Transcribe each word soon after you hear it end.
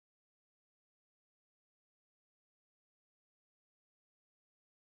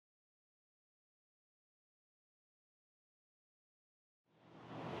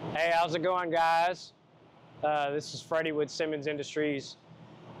Hey, how's it going, guys? This is Freddie with Simmons Industries.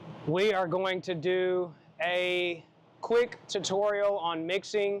 We are going to do a quick tutorial on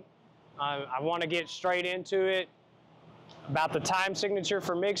mixing. I want to get straight into it about the time signature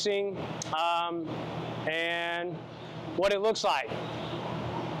for mixing and what it looks like.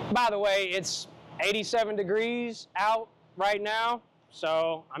 By the way, it's 87 degrees out right now,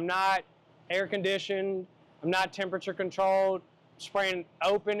 so I'm not air conditioned, I'm not temperature controlled. I'm spraying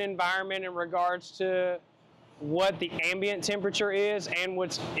open environment in regards to what the ambient temperature is and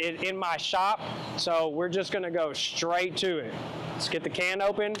what's in my shop. So we're just gonna go straight to it. Let's get the can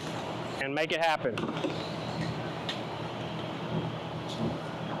open and make it happen.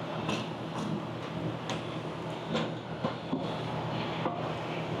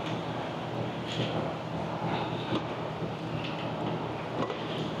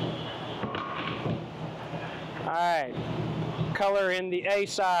 All right, color in the A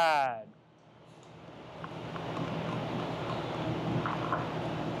side.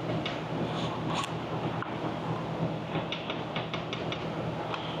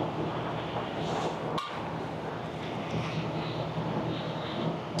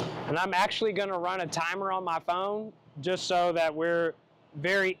 And I'm actually going to run a timer on my phone just so that we're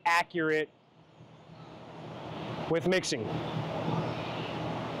very accurate with mixing.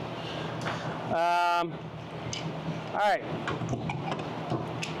 All right.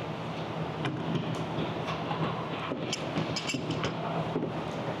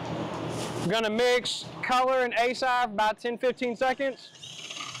 I'm going to mix color and A side for about 10-15 seconds.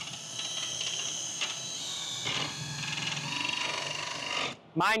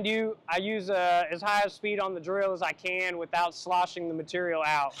 Mind you, I use as high a speed on the drill as I can without sloshing the material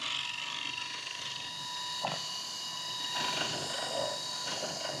out.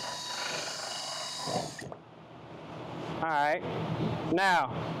 All right,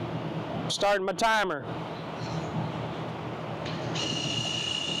 now, starting my timer.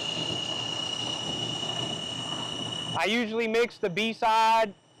 I usually mix the B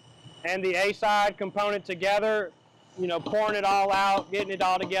side and the A side component together, you know, pouring it all out, getting it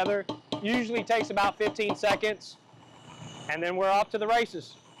all together. Usually takes about 15 seconds, and then we're off to the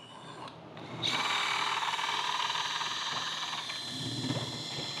races.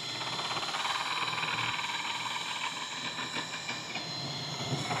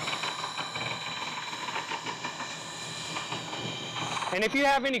 And if you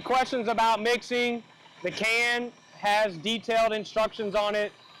have any questions about mixing, the can has detailed instructions on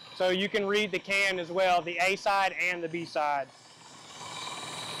it, so you can read the can as well, the A side and the B side.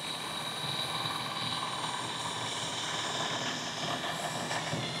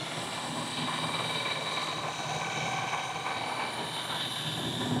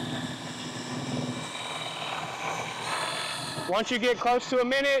 Once you get close to a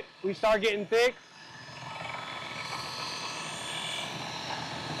minute, we start getting thick.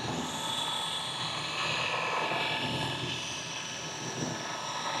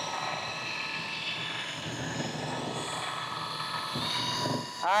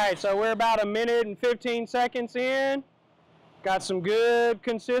 All right, so we're about 1 minute and 15 seconds in. Got some good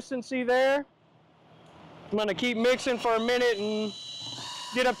consistency there. I'm gonna keep mixing for 1 minute and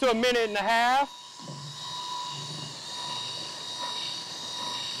get up to 1.5 minutes.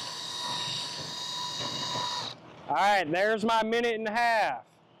 All right, there's my 1.5 minutes.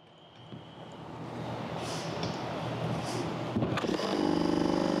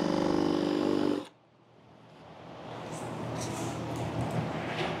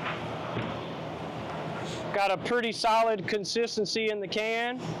 Got a pretty solid consistency in the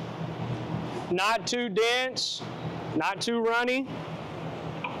can. Not too dense, not too runny.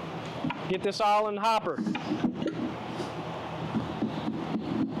 Get this all in the hopper.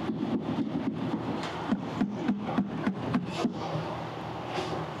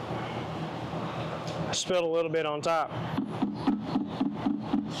 I spilled a little bit on top.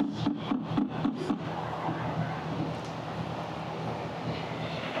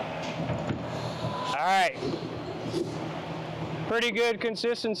 All right, pretty good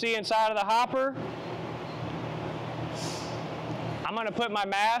consistency inside of the hopper. I'm gonna put my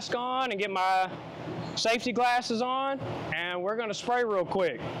mask on and get my safety glasses on, and we're gonna spray real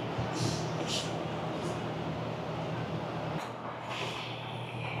quick.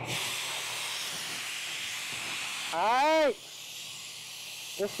 All right,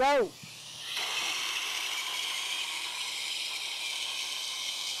 let's go.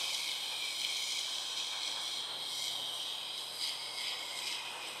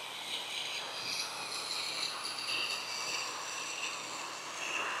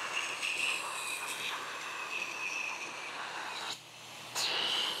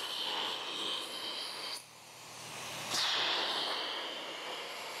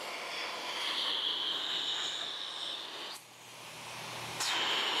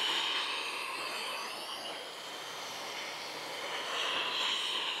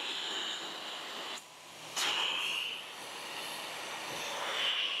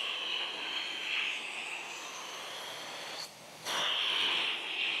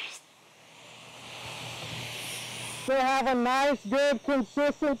 should have a nice, good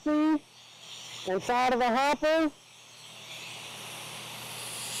consistency inside of the hopper.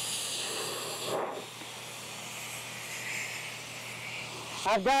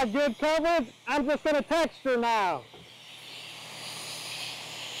 I've got good coverage. I'm just going to texture now.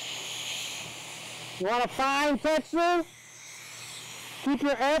 You want a fine texture? Keep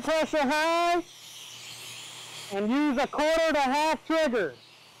your air pressure high and use a 1/4 to 1/2 trigger.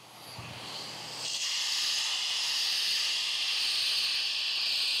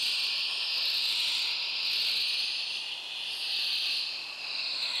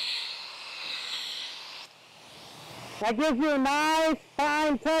 That gives you a nice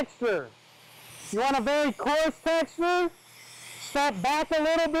fine texture. You want a very coarse texture? Step back a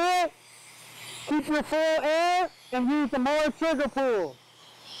little bit, keep your full air, and use the more trigger pull.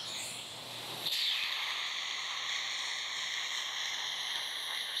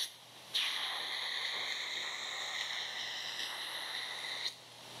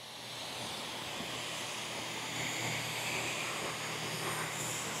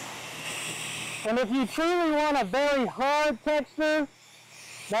 And if you truly want a very hard texture,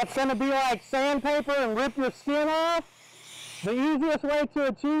 that's going to be like sandpaper and rip your skin off, the easiest way to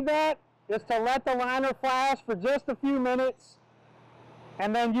achieve that is to let the liner flash for just a few minutes,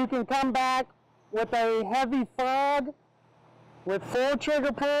 and then you can come back with a heavy fog with full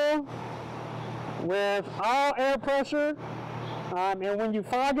trigger pull, with all air pressure, and when you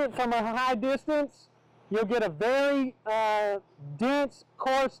fog it from a high distance, you'll get a very dense,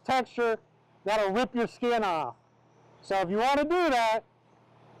 coarse texture that'll rip your skin off. So if you want to do that,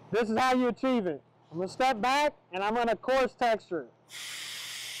 this is how you achieve it. I'm going to step back and I'm going to coarse texture.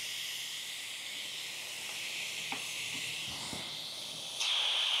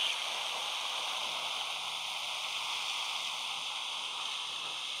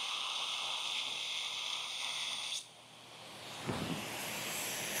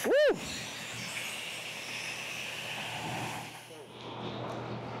 Woo!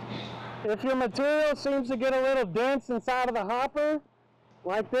 If your material seems to get a little dense inside of the hopper,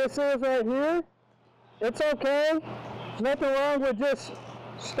 like this is right here, it's okay. There's nothing wrong with just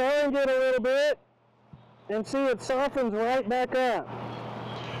stirring it a little bit and see it softens right back up.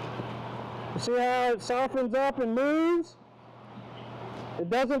 See how it softens up and moves? It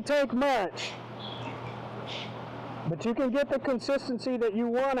doesn't take much, but you can get the consistency that you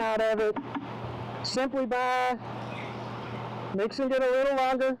want out of it simply by mixing it a little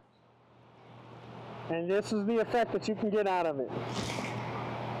longer. And this is the effect that you can get out of it.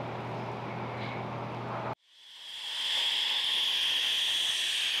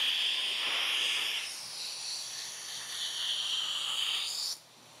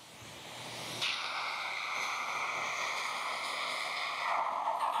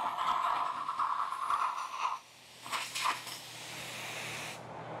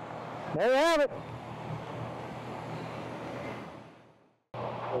 There you have it.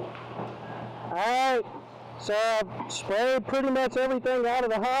 Alright, so I've sprayed pretty much everything out of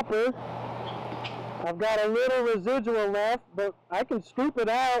the hopper. I've got a little residual left, but I can scoop it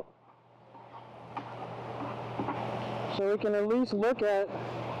out so we can at least look at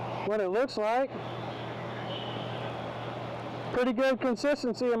what it looks like. Pretty good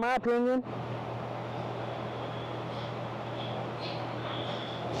consistency in my opinion.